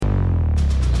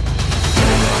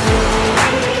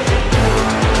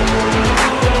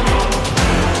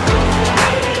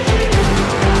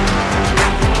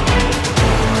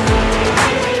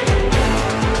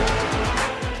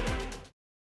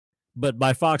but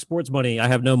by Fox Sports money, I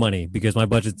have no money because my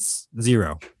budget's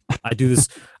zero. I do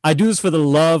this for the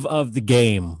love of the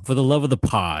game, for the love of the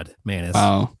pod, Manus.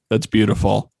 Wow, that's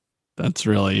beautiful. That's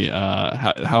really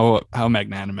how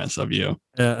magnanimous of you.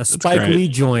 A Spike Lee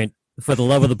joint for the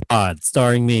love of the pod,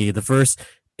 starring me, the first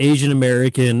Asian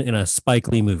American in a Spike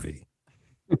Lee movie.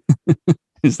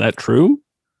 Is that true?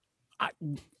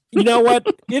 You know what?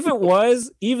 If it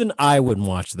was, even I wouldn't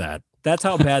watch that. That's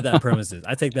how bad that premise is.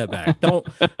 I take that back. Don't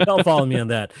follow me on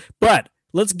that. But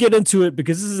let's get into it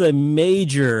because this is a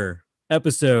major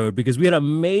episode because we had a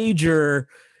major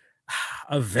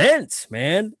event,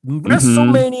 man.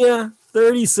 WrestleMania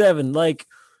 37. Like,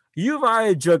 you've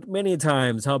already joked many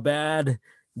times how bad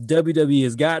WWE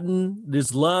has gotten.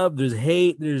 There's love, there's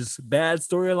hate, there's bad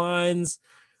storylines.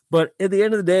 But at the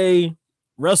end of the day,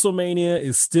 WrestleMania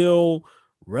is still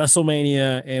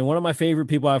WrestleMania. And one of my favorite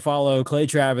people I follow, Clay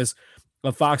Travis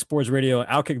of Fox Sports Radio,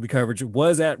 Outkick the Coverage,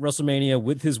 was at WrestleMania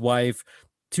with his wife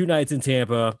 2 nights in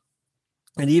Tampa.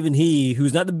 And even he,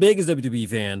 who's not the biggest WWE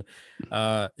fan,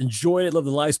 enjoyed it, loved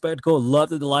the live spectacle,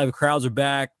 loved that the live crowds are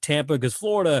back. Tampa, because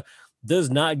Florida does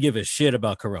not give a shit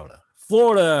about Corona.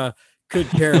 Florida could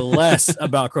care less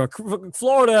about Corona.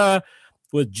 Florida,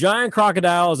 with giant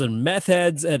crocodiles and meth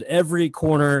heads at every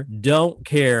corner, don't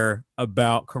care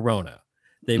about Corona.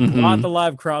 They brought the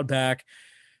live crowd back,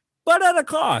 but at a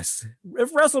cost.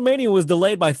 If WrestleMania was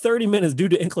delayed by 30 minutes due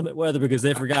to inclement weather because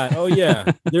they forgot, oh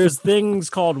yeah, there's things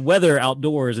called weather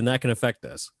outdoors and that can affect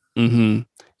us.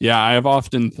 Yeah, I have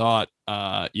often thought,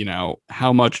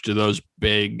 how much do those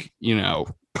big,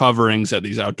 coverings at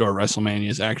these outdoor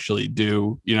WrestleManias actually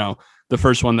do? The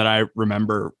first one that I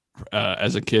remember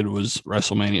as a kid was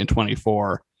WrestleMania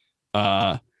 24.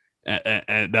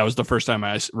 And that was the first time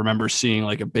I remember seeing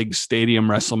like a big stadium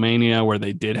WrestleMania where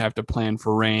they did have to plan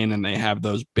for rain, and they have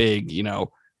those big,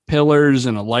 pillars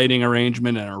and a lighting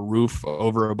arrangement and a roof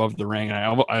over above the ring.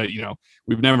 And I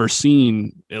we've never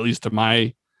seen, at least to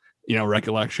my,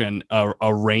 recollection,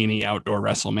 a rainy outdoor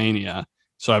WrestleMania.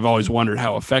 So I've always wondered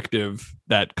how effective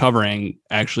that covering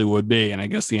actually would be. And I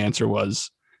guess the answer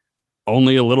was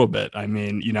only a little bit. I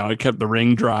mean, it kept the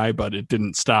ring dry, but it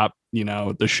didn't stop,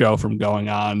 the show from going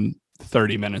on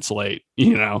 30 minutes late,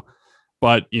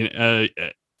 but,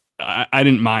 I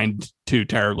didn't mind too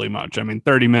terribly much. I mean,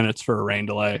 30 minutes for a rain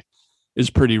delay is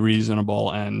pretty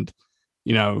reasonable. And,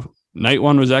 night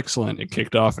one was excellent. It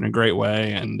kicked off in a great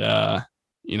way and,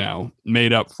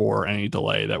 made up for any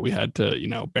delay that we had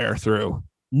to, bear through.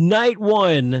 Night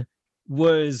one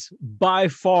was by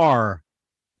far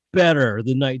better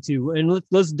than night two. And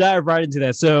let's dive right into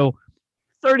that. So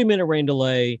 30-minute rain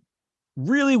delay,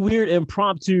 really weird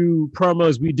impromptu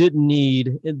promos we didn't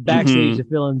need in backstage to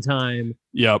fill in time.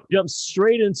 Yep. Jump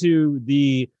straight into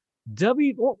the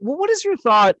what is your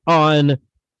thought on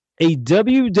a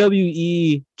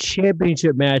WWE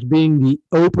championship match being the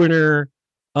opener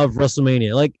of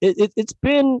WrestleMania? Like this has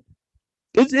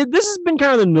been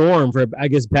kind of the norm for, I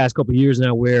guess, past couple of years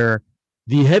now, where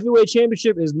the heavyweight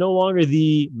championship is no longer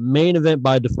the main event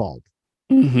by default.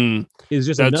 It's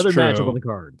just another matchup on the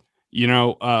card.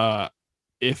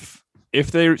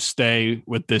 If they stay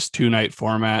with this 2-night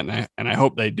format, and I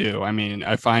hope they do. I mean,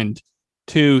 I find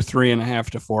 2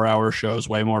 3.5 to 4 hour shows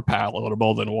way more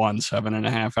palatable than one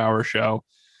 7.5 hour show.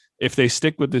 If they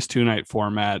stick with this 2-night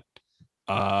format,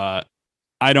 I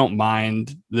don't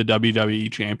mind the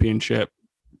WWE Championship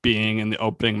being in the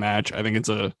opening match. I think it's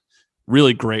a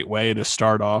really great way to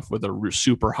start off with a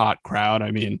super hot crowd.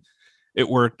 I mean, it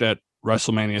worked at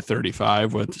WrestleMania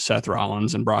 35 with Seth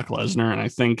Rollins and Brock Lesnar. And I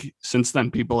think since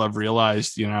then people have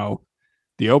realized,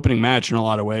 the opening match in a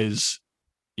lot of ways,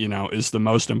 is the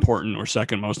most important or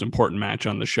second most important match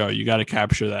on the show. You got to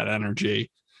capture that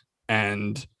energy.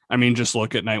 And I mean, just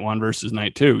look at night one versus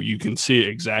night two. You can see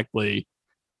exactly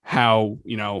how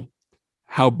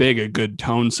big a good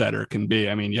tone setter can be.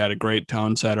 I mean, you had a great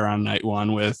tone setter on night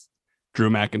one with Drew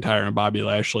McIntyre and Bobby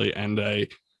Lashley, and a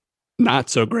not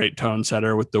so great tone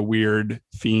setter with the weird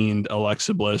Fiend,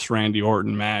 Alexa Bliss, Randy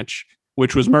Orton match,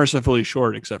 which was mercifully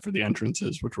short except for the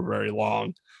entrances, which were very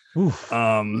long.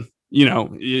 In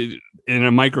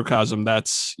a microcosm,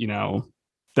 that's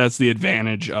the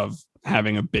advantage of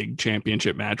having a big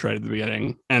championship match right at the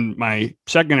beginning. And my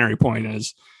secondary point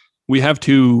is we have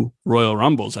 2 Royal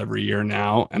Rumbles every year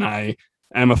now, and I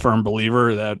am a firm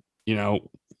believer that,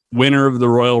 winner of the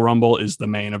Royal Rumble is the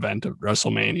main event of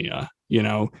WrestleMania.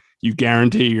 You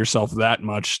guarantee yourself that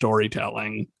much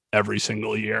storytelling every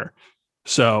single year.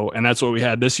 So, and that's what we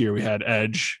had this year. We had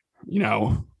Edge,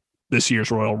 this year's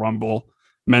Royal Rumble,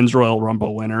 men's Royal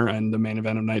Rumble winner, and the main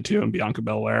event of night 2 and Bianca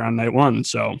Belair on night 1.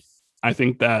 So I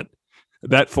think that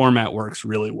format works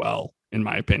really well. in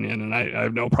my opinion, and I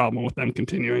have no problem with them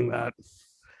continuing that.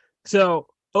 So,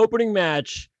 opening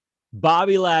match,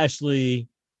 Bobby Lashley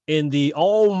in the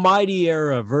Almighty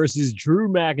Era versus Drew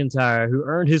McIntyre, who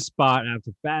earned his spot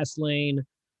after Fastlane.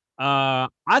 I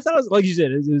thought it was, like you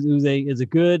said, it was a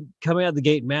good coming out the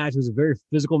gate match. It was a very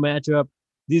physical matchup.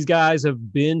 These guys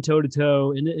have been toe to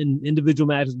toe in individual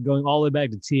matches going all the way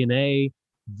back to TNA.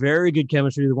 Very good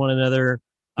chemistry with one another.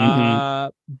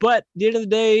 But at the end of the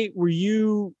day, were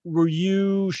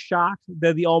you shocked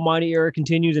that the Almighty Era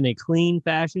continues in a clean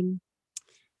fashion?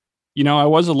 I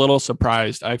was a little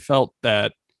surprised. I felt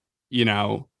that,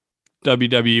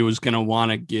 WWE was going to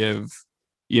want to give,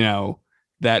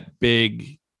 that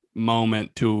big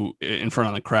moment in front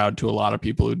of the crowd to a lot of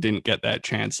people who didn't get that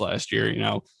chance last year.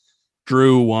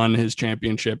 Drew won his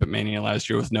championship at Mania last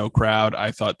year with no crowd.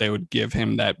 I thought they would give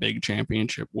him that big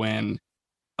championship win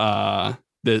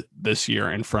this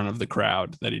year in front of the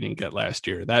crowd that he didn't get last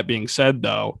year. That being said,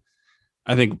 though,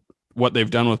 I think what they've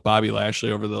done with Bobby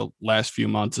Lashley over the last few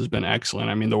months has been excellent.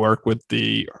 I mean, the work with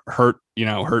the hurt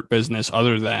business,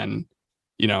 other than,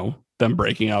 them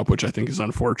breaking up, which I think is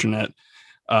unfortunate,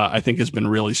 I think has been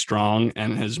really strong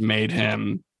and has made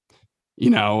him,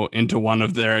 into one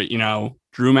of their,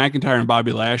 Drew McIntyre and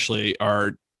Bobby Lashley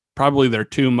are probably their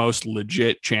two most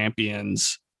legit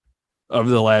champions of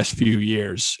the last few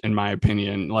years, in my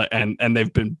opinion. And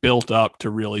they've been built up to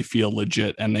really feel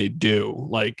legit, and they do.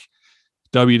 Like,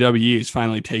 WWE is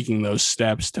finally taking those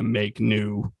steps to make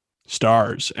new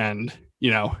stars. And,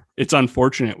 it's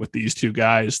unfortunate with these two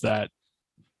guys that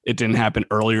it didn't happen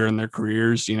earlier in their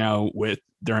careers,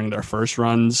 during their first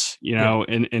runs,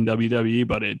 in WWE,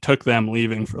 but it took them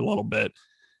leaving for a little bit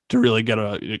to really get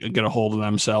a hold of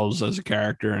themselves as a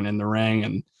character and in the ring.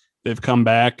 And they've come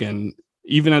back, and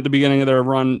even at the beginning of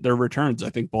their returns, I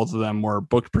think both of them were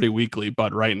booked pretty weakly,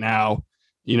 but right now,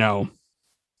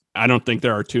 I don't think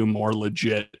there are two more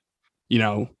legit,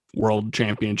 world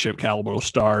championship caliber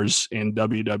stars in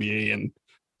WWE, and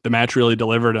the match really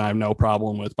delivered. And I have no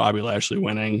problem with Bobby Lashley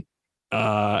winning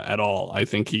at all. I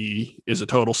think he is a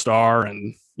total star,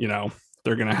 and,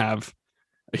 they're going to have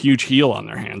a huge heel on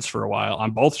their hands for a while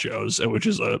on both shows, which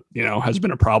is has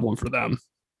been a problem for them.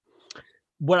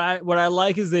 What I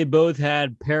like is they both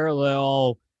had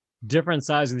parallel different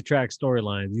sides of the track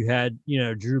storylines. You had,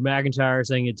 Drew McIntyre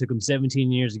saying it took him 17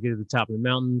 years to get to the top of the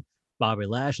mountain. Bobby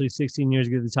Lashley, 16 years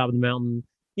to get to the top of the mountain.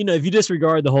 If you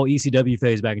disregard the whole ECW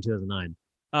phase back in 2009.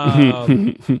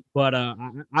 But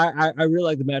I really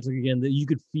like the match. Like, again, that you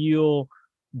could feel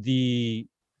the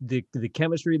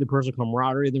chemistry, the personal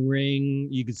camaraderie in the ring.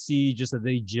 You could see just that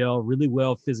they gel really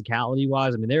well physicality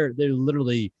wise. I mean, they're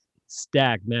literally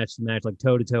stacked match to match, like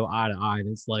toe to toe, eye to eye, and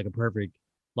it's like a perfect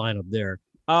lineup there.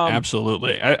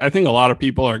 Absolutely. I think a lot of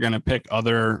people are going to pick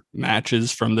other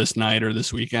matches from this night or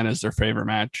this weekend as their favorite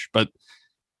match, but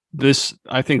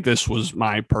I think this was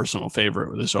my personal favorite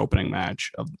with this opening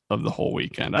match of the whole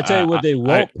weekend. I tell you what, they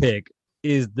won't pick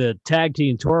is the tag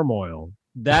team turmoil.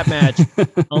 That match,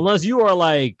 unless you are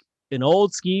like an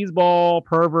old skis ball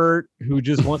pervert who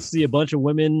just wants to see a bunch of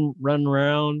women running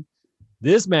around.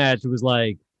 This match was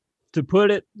like, to put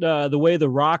it the way The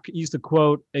Rock used to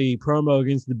quote a promo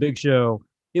against the Big Show,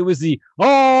 it was the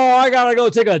I gotta go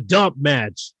take a dump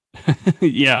match.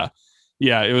 Yeah,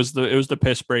 it was the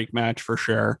piss break match for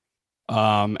sure.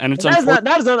 And it's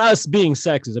not us being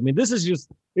sexist. I mean,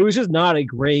 it was just not a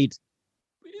great.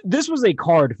 This was a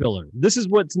card filler. This is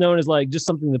what's known as like just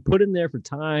something to put in there for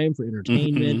time, for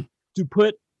entertainment, to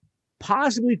put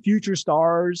possibly future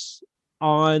stars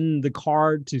on the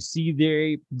card to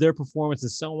see their performance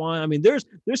and so on. I mean, there's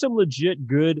some legit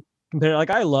good competitor.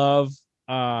 Like, I love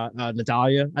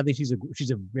Natalia. I think she's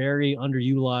a very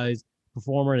underutilized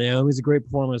performer. Naomi's a great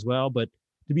performer as well. But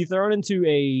to be thrown into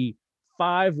a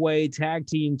 5-way tag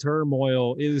team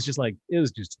turmoil, it was just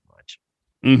too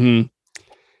much.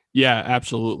 Yeah,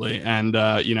 absolutely. And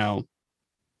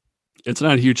it's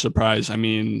not a huge surprise. I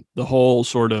mean, the whole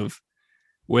sort of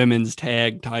women's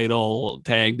tag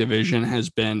division has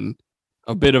been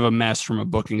a bit of a mess from a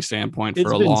booking standpoint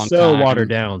for a long time. It's been so watered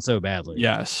down so badly.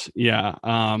 Yes. Yeah.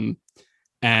 And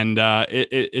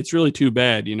it's really too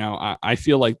bad. I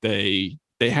feel like they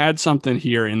had something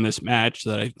here in this match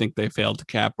that I think they failed to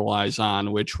capitalize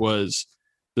on, which was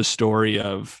the story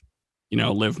of,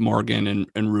 Liv Morgan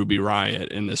and Ruby Riott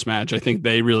in this match. I think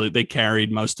they carried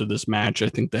most of this match. I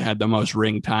think they had the most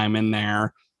ring time in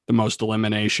there, the most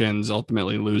eliminations,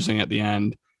 ultimately losing at the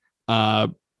end.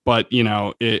 But,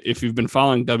 if you've been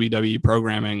following WWE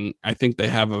programming, I think they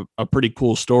have a pretty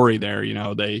cool story there.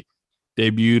 They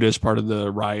debuted as part of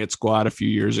the Riot Squad a few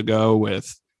years ago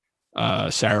with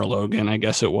Sarah Logan, I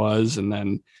guess it was. And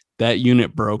then that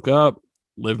unit broke up.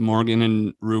 Liv Morgan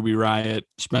and Ruby Riott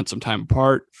spent some time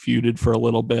apart, feuded for a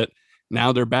little bit.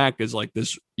 Now they're back as like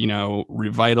this,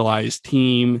 revitalized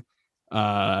team,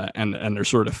 and they're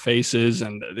sort of faces.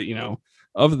 And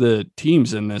of the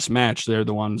teams in this match, they're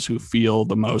the ones who feel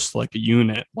the most like a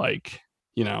unit. Like,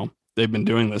 they've been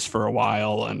doing this for a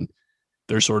while, and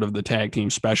they're sort of the tag team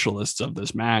specialists of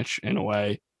this match in a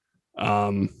way.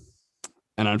 And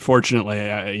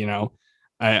unfortunately,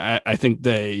 I think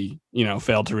they,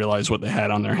 failed to realize what they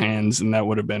had on their hands, and that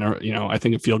would have been I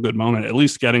think a feel good moment, at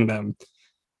least getting them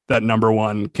that number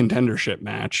one contendership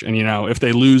match. And, if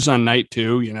they lose on night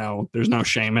 2, there's no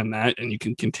shame in that. And you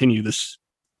can continue this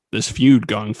feud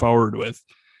going forward with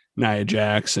Nia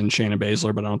Jax and Shayna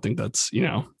Baszler. But I don't think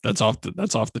that's off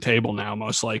the table now,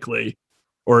 most likely.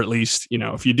 Or at least,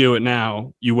 if you do it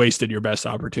now, you wasted your best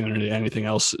opportunity. Anything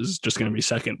else is just going to be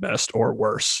second best or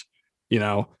worse,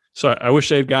 So I wish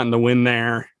they'd gotten the win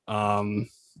there.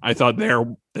 I thought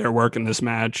their work in this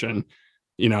match, and,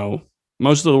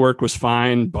 most of the work was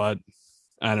fine, but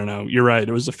I don't know. You're right.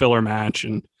 It was a filler match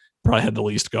and probably had the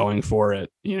least going for it,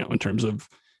 in terms of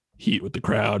heat with the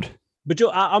crowd. But Joe,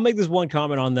 I'll make this one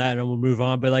comment on that and we'll move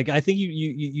on. But like, I think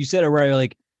you said it right.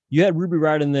 Like, you had Ruby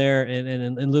Riott in there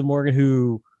and Liv Morgan,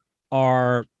 who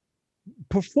are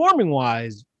performing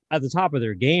wise at the top of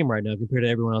their game right now compared to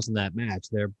everyone else in that match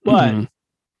there. But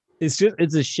it's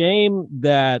a shame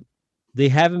that they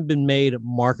haven't been made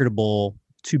marketable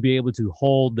to be able to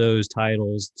hold those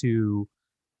titles to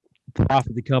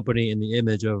profit the company and the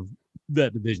image of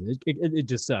that division. It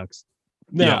just sucks.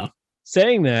 Now,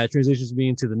 saying that transitions me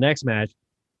into the next match,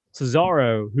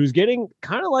 Cesaro, who's getting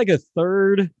kind of like a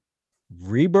third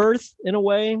rebirth in a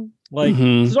way. Like,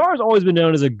 Cesaro's always been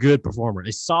known as a good performer,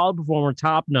 a solid performer,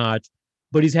 top notch,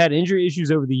 but he's had injury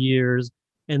issues over the years,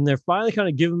 and they're finally kind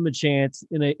of giving him a chance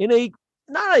in a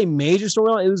not a major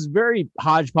storyline. It was very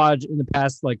hodgepodge in the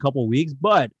past like couple of weeks,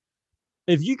 but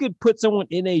if you could put someone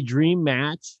in a dream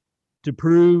match to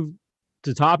prove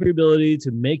to top of your ability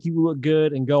to make you look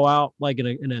good and go out like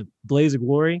in a blaze of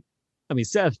glory, I mean,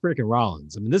 Seth freaking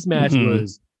Rollins. I mean, this match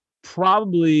was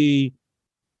probably,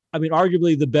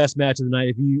 arguably the best match of the night.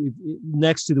 If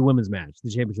next to the women's match,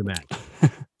 the championship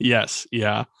match. Yes.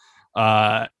 Yeah.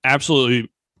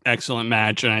 Absolutely excellent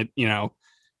match. And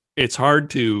it's hard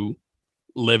to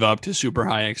live up to super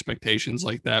high expectations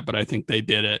like that, but I think they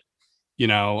did it.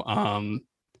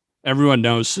 Everyone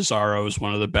knows Cesaro is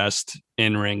one of the best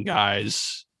in-ring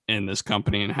guys in this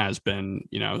company and has been,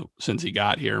 since he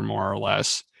got here, more or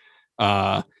less.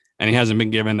 And he hasn't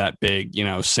been given that big,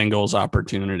 singles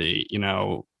opportunity.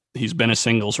 He's been a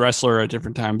singles wrestler at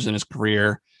different times in his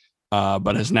career,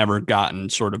 but has never gotten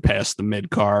sort of past the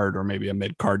mid-card or maybe a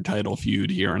mid-card title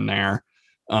feud here and there.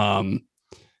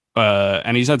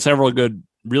 And he's had several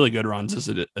really good runs as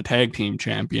a tag team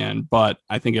champion, but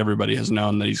I think everybody has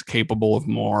known that he's capable of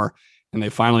more, and they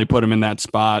finally put him in that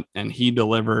spot, and he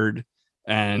delivered.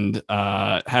 And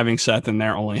having Seth in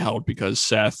there only helped because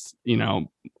Seth,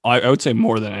 I would say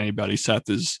more than anybody, Seth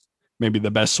is maybe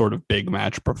the best sort of big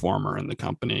match performer in the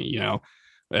company.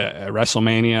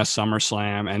 WrestleMania,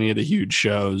 SummerSlam, any of the huge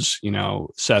shows,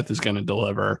 Seth is going to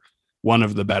deliver one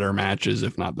of the better matches,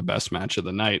 if not the best match of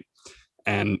the night.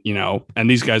 And, and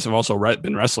these guys have also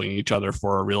been wrestling each other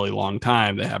for a really long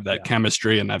time. They have that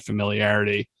chemistry and that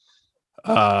familiarity.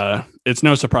 It's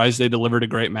no surprise they delivered a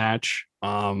great match.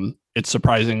 It's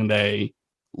surprising they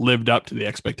lived up to the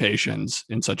expectations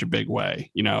in such a big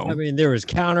way. There was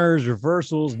counters,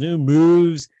 reversals, new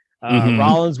moves.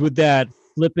 Rollins with that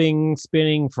flipping,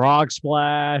 spinning frog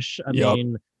splash. I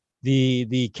mean,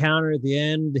 the counter at the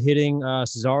end hitting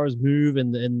Cesaro's move,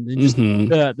 and just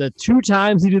the 2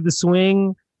 times he did the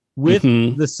swing with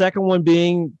the second one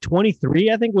being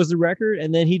 23, I think was the record.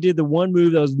 And then he did the one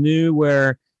move that was new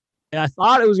where I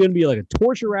thought it was going to be like a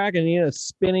torture rack, and he had a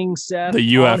spinning Seth.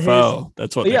 The UFO.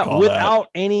 That's what they call without that.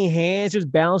 any hands,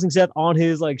 just balancing Seth on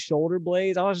his like shoulder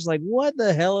blades. I was just like, what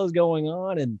the hell is going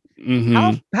on?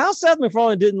 And how Seth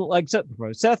MacFarlane didn't like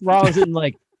Seth Rollins didn't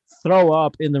like throw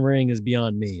up in the ring is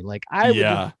beyond me. Like, I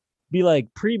would be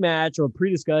like pre-match or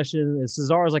pre-discussion, and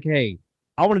Cesaro's like, hey,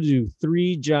 I want to do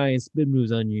 3 giant spin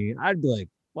moves on you. I'd be like,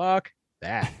 fuck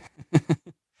that.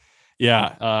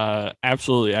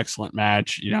 Absolutely excellent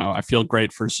match. I feel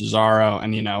great for Cesaro,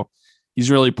 and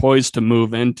he's really poised to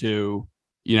move into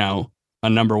a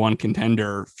number one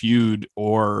contender feud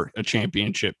or a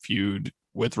championship feud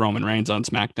with Roman Reigns on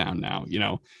SmackDown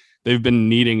now. They've been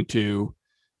needing to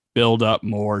build up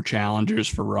more challengers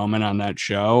for Roman on that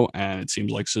show, and it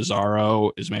seems like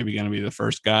Cesaro is maybe going to be the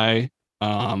first guy,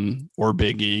 or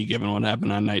Big E, given what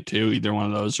happened on night 2. Either one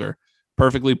of those are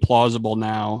perfectly plausible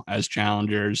now as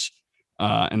challengers.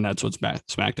 And that's what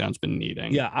SmackDown's been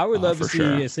needing. Yeah, I would love to see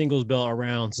sure. a singles belt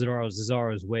around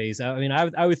Cesaro's waist. I mean,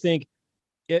 I would think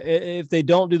if they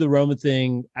don't do the Roman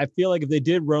thing, I feel like if they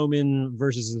did Roman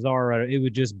versus Cesaro, it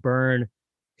would just burn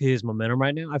his momentum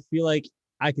right now. I feel like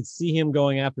I could see him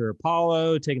going after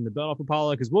Apollo, taking the belt off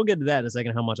Apollo, because we'll get to that in a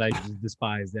second, how much I just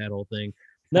despise that whole thing.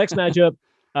 Next matchup,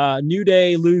 New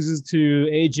Day loses to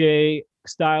AJ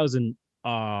Styles and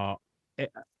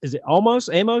is it Amos?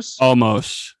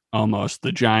 Almost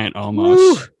the giant almost.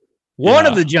 Woo! One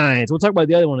of the giants. We'll talk about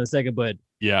the other one in a second, but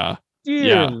yeah.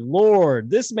 Dear Lord,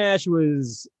 this match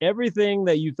was everything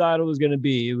that you thought it was going to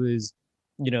be. It was,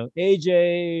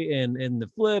 AJ and the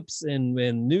flips and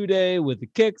New Day with the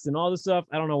kicks and all this stuff.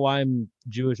 I don't know why I'm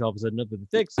Jewish all of a sudden, up with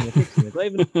the kicks and the kicks and the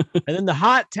claving. And then the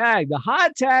hot tag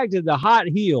to the hot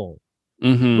heel,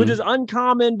 which is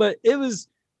uncommon, but it was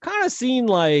kind of seen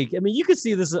like, I mean, you could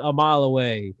see this a mile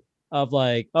away of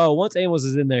like, oh, once Amos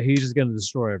is in there, he's just going to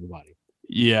destroy everybody.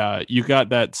 Yeah, you got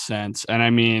that sense. And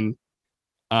I mean,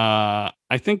 I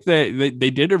think they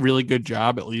did a really good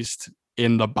job, at least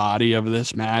in the body of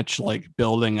this match, like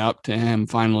building up to him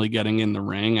finally getting in the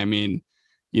ring. I mean,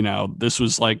 this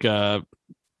was like a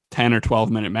 10 or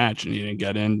 12-minute match and he didn't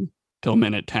get in till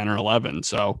minute 10 or 11.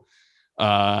 So,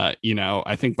 I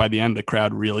think by the end, the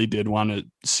crowd really did want to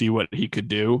see what he could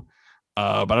do.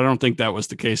 But I don't think that was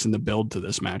the case in the build to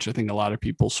this match. I think a lot of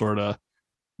people sort of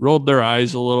rolled their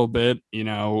eyes a little bit,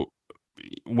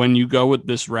 when you go with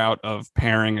this route of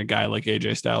pairing a guy like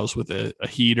AJ Styles with a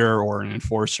heater or an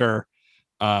enforcer,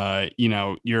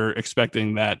 you're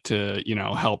expecting that to,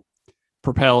 help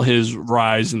propel his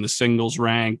rise in the singles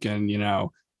rank. And,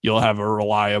 you'll have a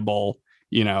reliable,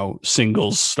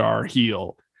 singles star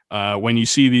heel. When you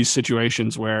see these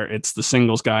situations where it's the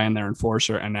singles guy and their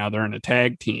enforcer, and now they're in a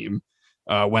tag team,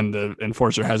 when the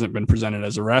enforcer hasn't been presented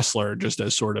as a wrestler, just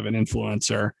as sort of an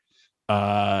influencer,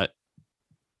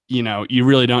 you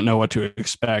really don't know what to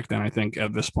expect. And I think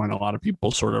at this point, a lot of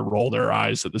people sort of roll their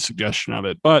eyes at the suggestion of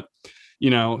it. But,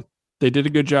 they did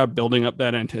a good job building up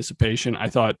that anticipation. I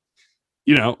thought,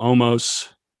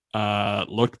 almost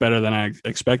looked better than I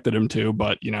expected him to,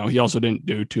 but, he also didn't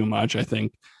do too much. I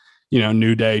think,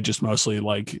 New Day just mostly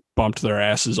like bumped their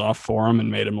asses off for him and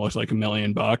made him look like $1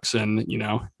 million. And,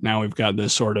 now we've got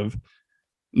this sort of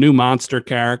new monster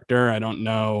character. I don't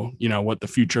know, what the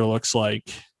future looks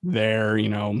like there.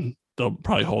 They'll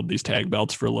probably hold these tag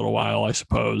belts for a little while, I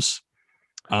suppose.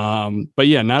 But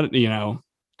yeah, not,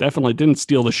 definitely didn't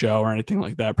steal the show or anything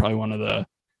like that. Probably one of the,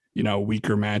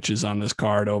 weaker matches on this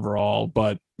card overall,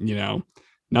 but,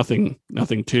 nothing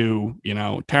too,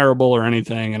 terrible or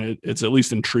anything. And it's at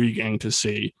least intriguing to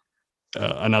see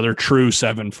another true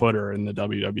 7-footer in the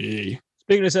WWE.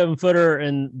 Speaking of 7-footer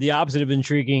and the opposite of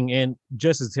intriguing and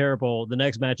just as terrible, the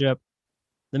next matchup,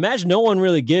 the match no one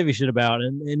really gave a shit about,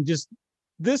 and just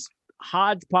this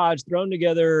hodgepodge thrown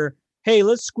together. Hey,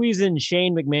 let's squeeze in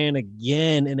Shane McMahon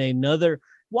again in another.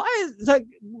 Why is like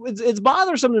it's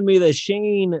bothersome to me that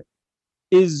Shane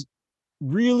is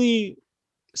really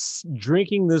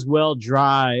drinking this well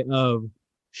dry of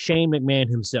Shane McMahon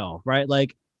himself, right?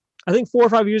 Like, I think 4 or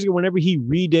 5 years ago, whenever he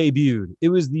re-debuted, it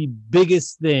was the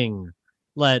biggest thing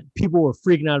that people were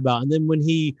freaking out about. And then when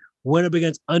he went up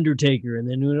against Undertaker and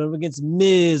then went up against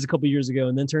Miz a couple years ago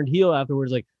and then turned heel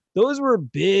afterwards, like those were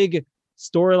big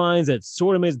storylines that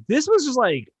sort of made this was just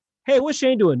like, hey, what's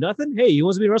Shane doing? Nothing. Hey, he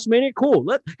wants to be in WrestleMania?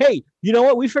 Cool. Hey, you know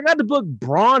what? We forgot to book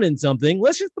Braun in something.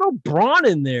 Let's just throw Braun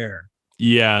in there.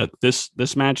 Yeah,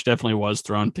 this match definitely was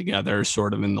thrown together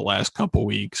sort of in the last couple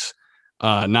weeks.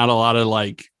 Not a lot of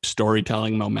like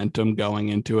storytelling momentum going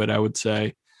into it, I would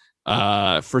say.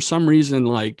 For some reason,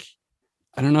 like,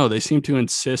 I don't know, they seem to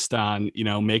insist on,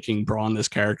 making Braun this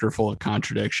character full of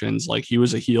contradictions. Like, he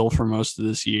was a heel for most of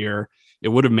this year. It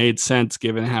would have made sense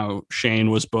given how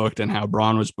Shane was booked and how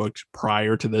Braun was booked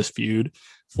prior to this feud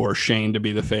for Shane to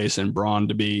be the face and Braun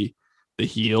to be the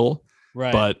heel.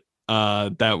 Right. But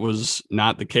that was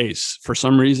not the case. For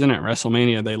some reason at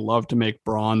WrestleMania, they love to make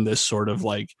Braun this sort of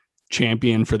like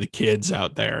champion for the kids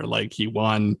out there. Like, he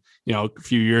won, a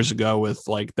few years ago with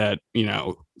like that,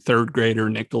 third grader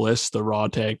Nicholas, the Raw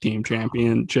Tag Team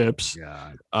Championships,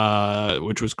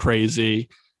 which was crazy.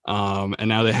 And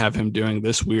now they have him doing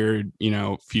this weird,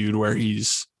 feud where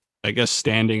he's, I guess,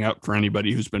 standing up for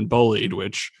anybody who's been bullied,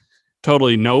 which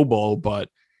totally noble, but,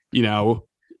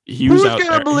 who's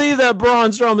gonna believe that Braun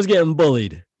Strowman is getting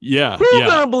bullied? Yeah. Who's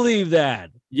gonna believe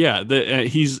that? Yeah.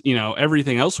 He's,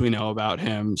 everything else we know about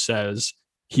him says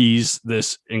he's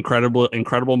this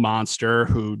incredible monster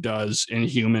who does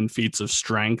inhuman feats of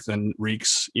strength and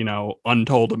wreaks,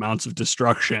 untold amounts of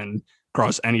destruction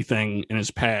cross anything in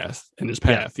his path,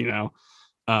 you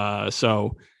know.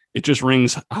 So it just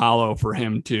rings hollow for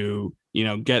him to, you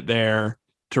know, get there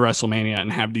to WrestleMania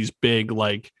and have these big,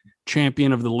 like,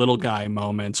 champion of the little guy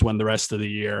moments when the rest of the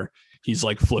year he's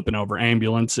like flipping over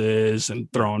ambulances and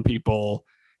throwing people,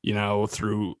 you know,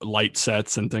 through light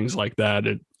sets and things like that.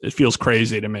 It feels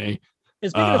crazy to me.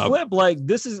 And speaking of flip, like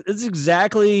this is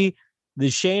exactly the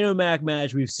Shane O'Mac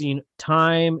match we've seen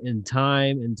time and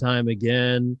time and time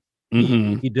again.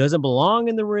 He doesn't belong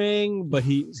in the ring, but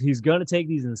he's gonna take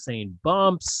these insane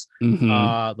bumps,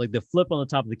 like the flip on the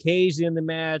top of the cage in the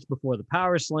match before the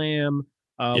power slam.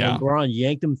 When Braun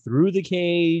yanked him through the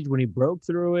cage, when he broke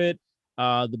through it,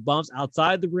 the bumps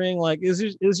outside the ring, like it's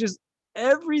just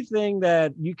everything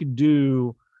that you could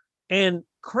do. And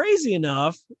crazy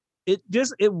enough, it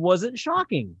wasn't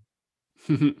shocking.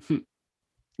 It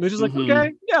was just like,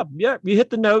 okay, yeah, you hit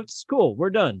the notes, cool,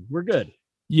 we're done, we're good.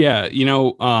 Yeah, you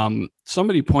know,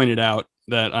 somebody pointed out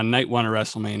that on night one of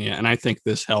WrestleMania, and I think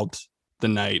this helped the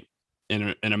night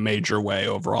in a major way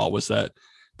overall, was that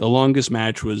the longest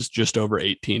match was just over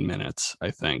 18 minutes,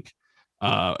 I think,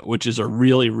 which is a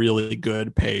really, really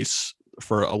good pace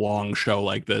for a long show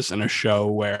like this, and a show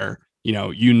where, you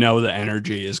know, the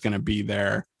energy is going to be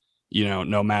there, you know,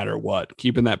 no matter what.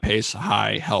 Keeping that pace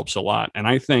high helps a lot. And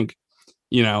I think,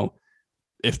 you know,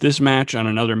 if this match on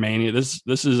another Mania, this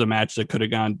is a match that could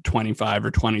have gone 25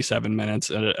 or 27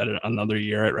 minutes at another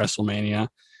year at WrestleMania,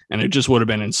 and it just would have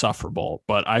been insufferable.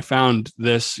 But I found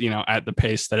this, you know, at the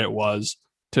pace that it was,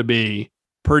 to be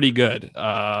pretty good,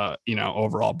 you know,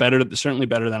 overall. Certainly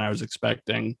better than I was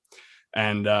expecting.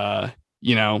 And,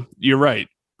 you know, you're right.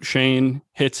 Shane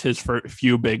hits his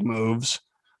few big moves.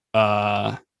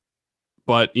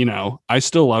 But, you know, I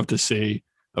still love to see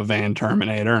a Van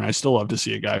Terminator, and I still love to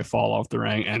see a guy fall off the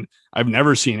ring. And I've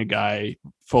never seen a guy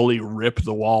fully rip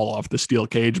the wall off the steel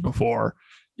cage before,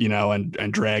 you know,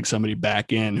 and drag somebody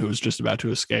back in who was just about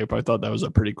to escape. I thought that was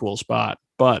a pretty cool spot.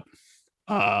 But,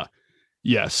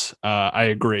 yes, I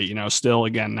agree. You know, still,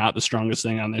 again, not the strongest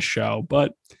thing on this show,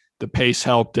 but the pace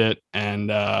helped it. And,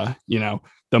 you know,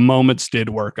 the moments did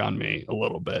work on me a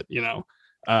little bit. You know,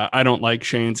 I don't like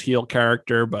Shane's heel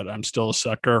character, but I'm still a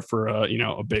sucker for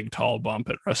a big, tall bump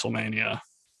at WrestleMania.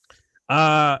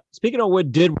 Speaking of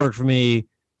what did work for me,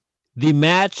 the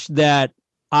match that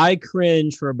I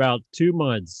cringed for about 2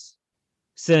 months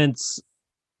since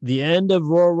the end of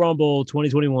Royal Rumble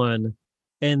 2021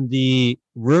 and the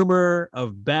rumor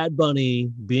of Bad Bunny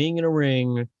being in a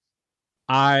ring,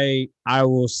 I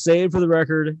will say it for the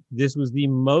record, this was the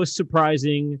most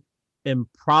surprising and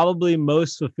probably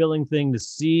most fulfilling thing to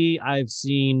see. I've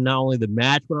seen not only the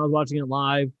match when I was watching it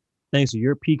live, thanks to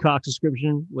your Peacock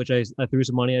subscription, which I threw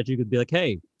some money at you, could be like,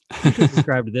 hey, you should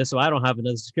subscribe to this so I don't have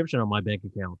another subscription on my bank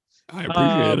account. I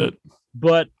appreciate it.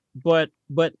 But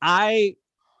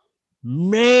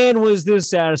man, was this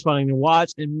satisfying to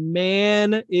watch, and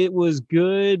man, it was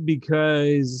good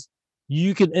because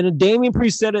you can. And Damian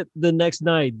Priest said it the next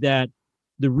night that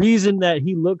the reason that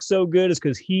he looked so good is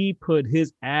because he put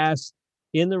his ass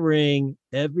in the ring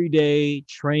every day,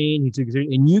 trained. He took it,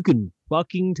 and you can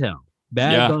fucking tell.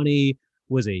 Bad Bunny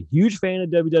was a huge fan of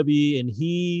WWE, and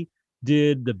he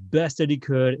did the best that he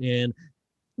could. And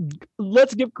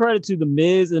let's give credit to The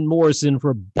Miz and Morrison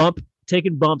for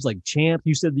taking bumps like champ.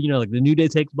 You said, like the New Day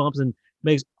takes bumps and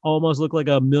makes almost look like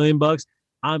 $1 million.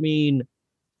 I mean,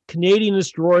 Canadian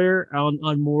Destroyer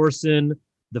on Morrison,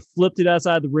 the flipped it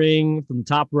outside the ring from the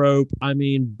top rope. I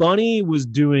mean, Bunny was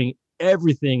doing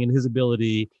everything in his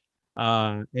ability.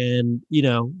 And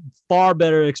far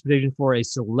better expectation for a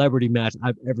celebrity match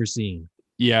I've ever seen.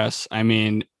 Yes. I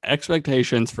mean,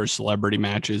 expectations for celebrity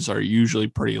matches are usually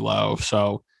pretty low.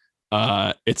 So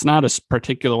it's not a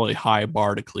particularly high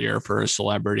bar to clear for a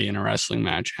celebrity in a wrestling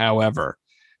match. However,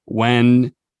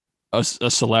 when a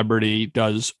celebrity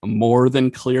does more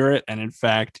than clear it, and in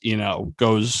fact,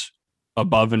 goes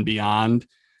above and beyond,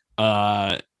 there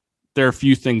are a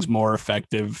few things more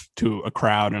effective to a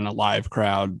crowd and a live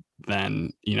crowd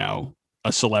than,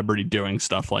 a celebrity doing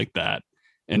stuff like that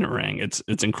in a ring.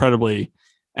 It's incredibly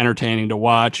entertaining to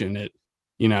watch, and it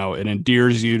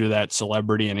endears you to that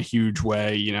celebrity in a huge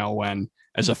way, when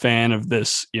as a fan of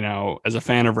this, as a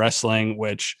fan of wrestling,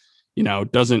 which,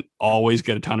 doesn't always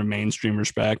get a ton of mainstream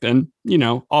respect and,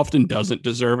 often doesn't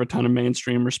deserve a ton of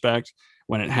mainstream respect,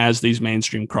 when it has these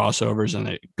mainstream crossovers and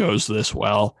it goes this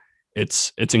well,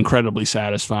 it's incredibly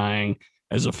satisfying.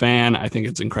 As a fan, I think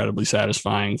it's incredibly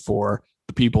satisfying for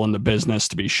the people in the business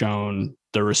to be shown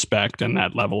the respect and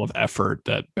that level of effort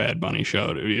that Bad Bunny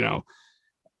showed.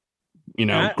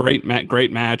 Great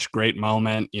match, great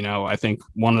moment. I think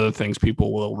one of the things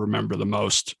people will remember the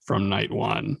most from night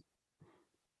one.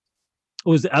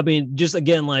 Was, I mean, just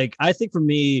again, like I think for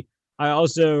me, I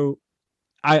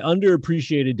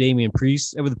underappreciated Damian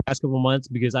Priest over the past couple of months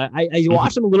because I Mhm.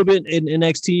 watched him a little bit in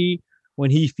NXT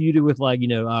when he feuded with like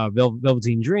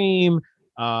Velveteen Dream,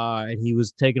 and he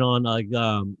was taking on like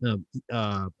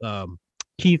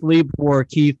Keith Lee before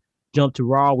Keith jumped to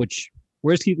Raw. Which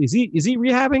where's Keith? Is he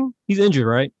rehabbing? He's injured,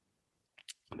 right?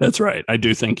 That's right. I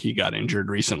do think he got injured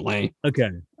recently. Okay,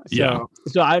 Yeah.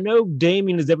 so I know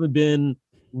Damian has definitely been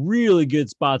really good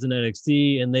spots in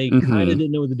NXT, and they kind of Hmm.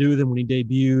 didn't know what to do with him when he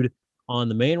debuted on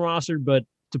the main roster. But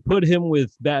to put him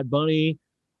with Bad Bunny,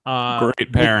 Great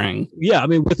with pairing. yeah, I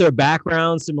mean with their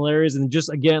background similarities and just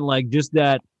again like just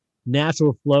that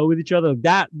natural flow with each other,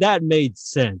 that made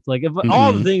sense. Like if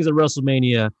all the Hmm. things at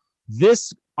WrestleMania,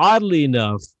 this oddly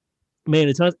enough made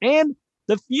a ton. And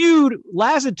the feud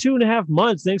lasted 2.5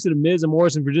 months thanks to the Miz and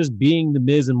Morrison for just being the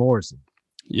Miz and Morrison.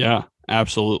 Yeah,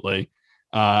 absolutely.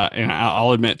 And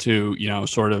I'll admit to,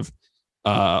 sort of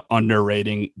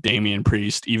underrating Damian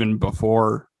Priest even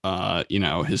before,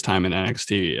 his time in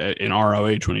NXT in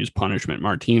ROH when he was Punishment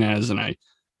Martinez. And I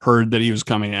heard that he was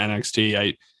coming to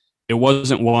NXT. It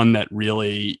wasn't one that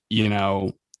really,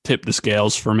 tipped the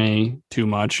scales for me too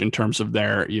much in terms of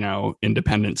their,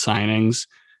 independent signings.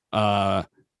 Uh,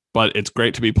 but it's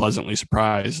great to be pleasantly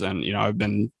surprised. And, I've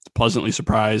been pleasantly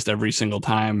surprised every single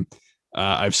time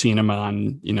I've seen him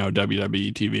on,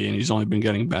 WWE TV, and he's only been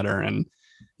getting better. And,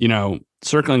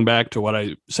 circling back to what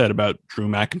I said about Drew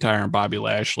McIntyre and Bobby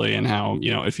Lashley and how,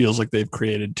 it feels like they've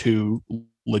created two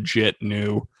legit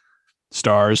new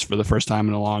stars for the first time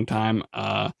in a long time.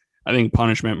 I think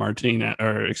Punishment Martinez,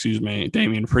 or excuse me,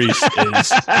 Damian Priest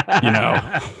is, you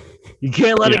know, You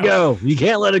can't let you it know, go. You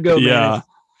can't let it go, man. yeah,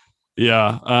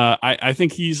 yeah. I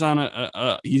think he's on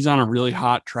a really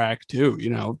hot track too.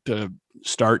 To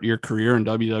start your career in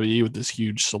WWE with this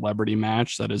huge celebrity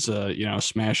match that is a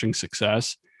smashing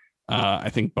success. I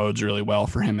think bodes really well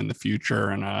for him in the future,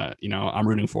 and I'm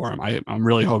rooting for him. I'm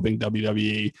really hoping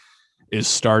WWE is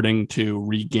starting to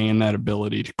regain that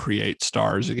ability to create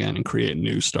stars again and create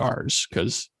new stars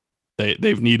because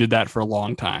they've needed that for a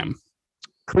long time.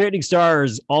 Creating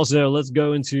stars. Also, let's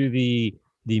go into the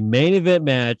main event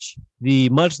match, the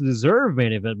much deserved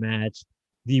main event match.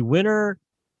 The winner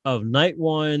of night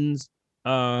one's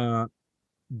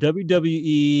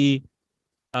WWE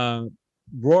uh,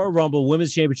 Royal Rumble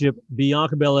Women's Championship,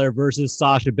 Bianca Belair versus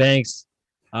Sasha Banks.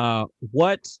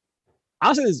 What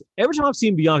I'll say is every time I've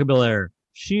seen Bianca Belair,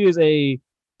 she is a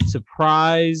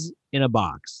surprise in a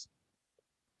box.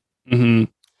 Mm-hmm.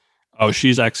 Oh,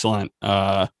 she's excellent.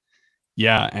 Yeah,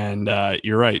 and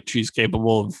you're right. She's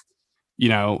capable of, you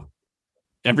know,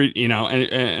 and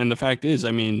the fact is,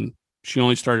 I mean, she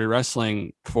only started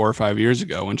wrestling 4 or 5 years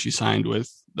ago when she signed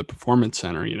with the Performance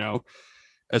Center.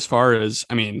 As far as,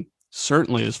 I mean,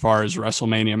 certainly as far as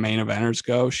WrestleMania main eventers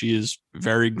go, she is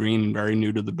very green and very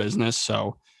new to the business.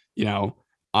 So, you know,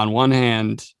 on one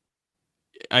hand,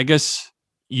 I guess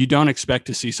you don't expect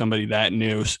to see somebody that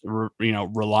new,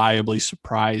 reliably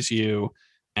surprise you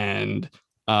and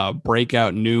break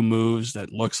out new moves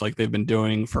that looks like they've been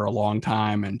doing for a long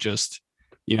time and just,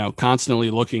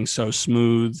 constantly looking so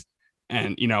smooth.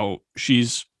 And,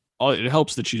 it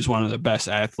helps that she's one of the best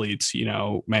athletes,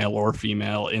 male or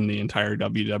female in the entire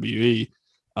WWE.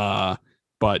 Uh,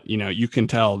 but you can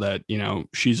tell that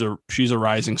she's a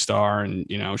rising star, and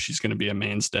she's going to be a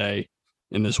mainstay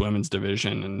in this women's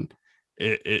division. And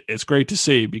it's great to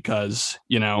see because,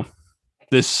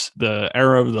 the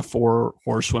era of the four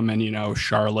horsewomen,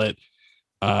 Charlotte,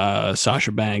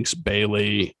 Sasha Banks,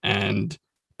 Bailey, and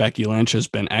Becky Lynch has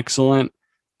been excellent.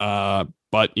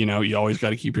 But you always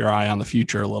got to keep your eye on the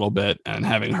future a little bit, and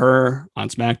having her on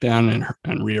SmackDown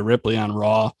and Rhea Ripley on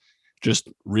Raw just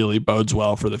really bodes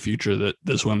well for the future that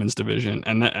this women's division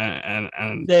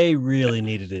and They really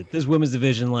needed it. This women's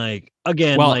division, like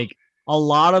again, well, like a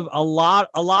lot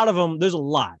of them. There's a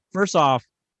lot. First off,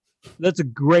 that's a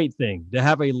great thing to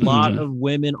have a lot mhm, of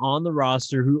women on the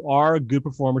roster who are good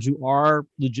performers, who are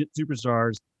legit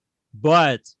superstars.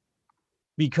 But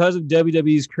because of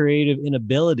WWE's creative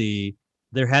inability,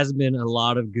 there hasn't been a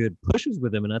lot of good pushes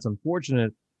with them, and that's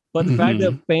unfortunate. But the fact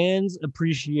that mhm, fans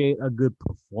appreciate a good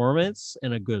performance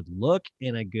and a good look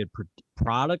and a good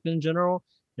product in general,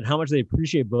 and how much they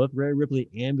appreciate both Rhea Ripley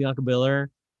and Bianca Belair.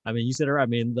 I mean, you said it right. I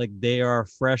mean, like they are a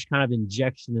fresh kind of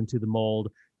injection into the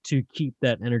mold to keep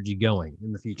that energy going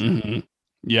in the future. mhm.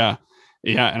 Yeah,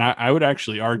 yeah, and I would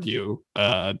actually argue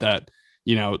that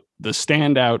the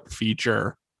standout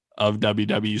feature of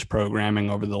WWE's programming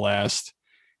over the last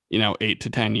 8 to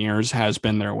 10 years has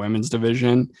been their women's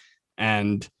division.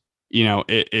 And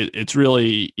it's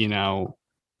really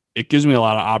it gives me a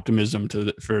lot of optimism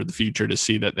for the future to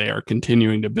see that they are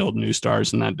continuing to build new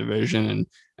stars in that division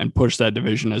and push that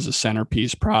division as a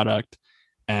centerpiece product.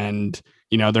 And,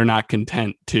 they're not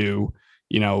content to,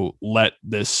 let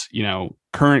this,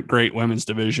 current great women's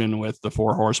division with the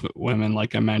 4 horsewomen,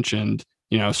 like I mentioned,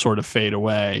 sort of fade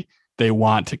away. They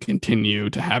want to continue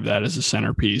to have that as a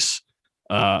centerpiece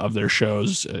of their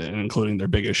shows, including their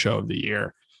biggest show of the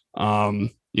year.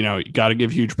 You got to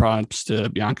give huge props to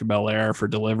Bianca Belair for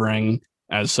delivering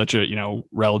as such a,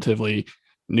 relatively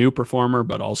new performer,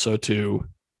 but also to,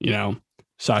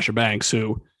 Sasha Banks,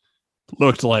 who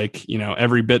looked like,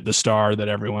 every bit the star that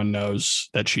everyone knows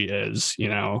that she is,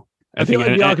 I think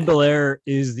like Bianca Belair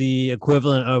is the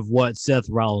equivalent of what Seth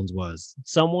Rollins was.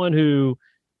 Someone who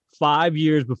 5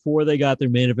 years before they got their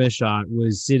main event shot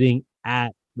was sitting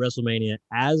at WrestleMania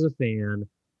as a fan,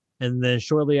 and then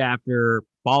shortly after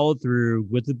followed through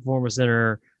with the Performance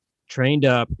Center, trained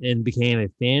up, and became a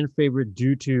fan favorite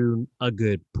due to a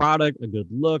good product, a good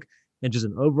look, and just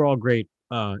an overall great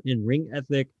in-ring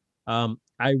ethic.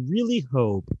 I really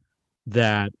hope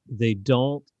that they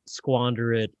don't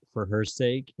squander it for her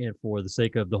sake and for the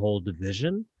sake of the whole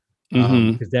division,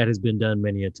 because that has been done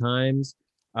many a times,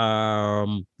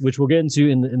 which we'll get into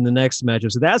in the next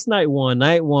matchup. So that's night one.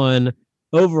 Night one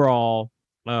overall,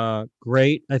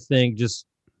 great. I think just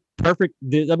perfect.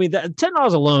 I mean, that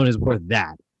 $10 alone is worth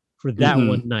that for that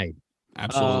one night.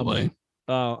 Absolutely.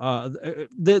 The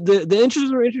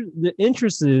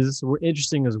interests were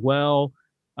interesting as well.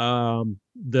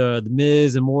 The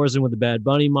Miz and Morrison with the Bad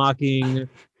Bunny mocking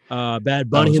Bad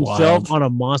Bunny himself wild. On a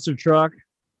monster truck.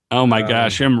 Oh my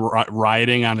gosh, him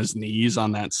riding on his knees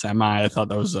on that semi. I thought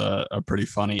that was a pretty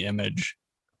funny image.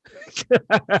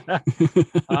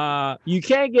 You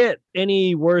can't get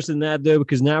any worse than that though,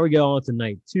 because now we go on to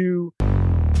night 2.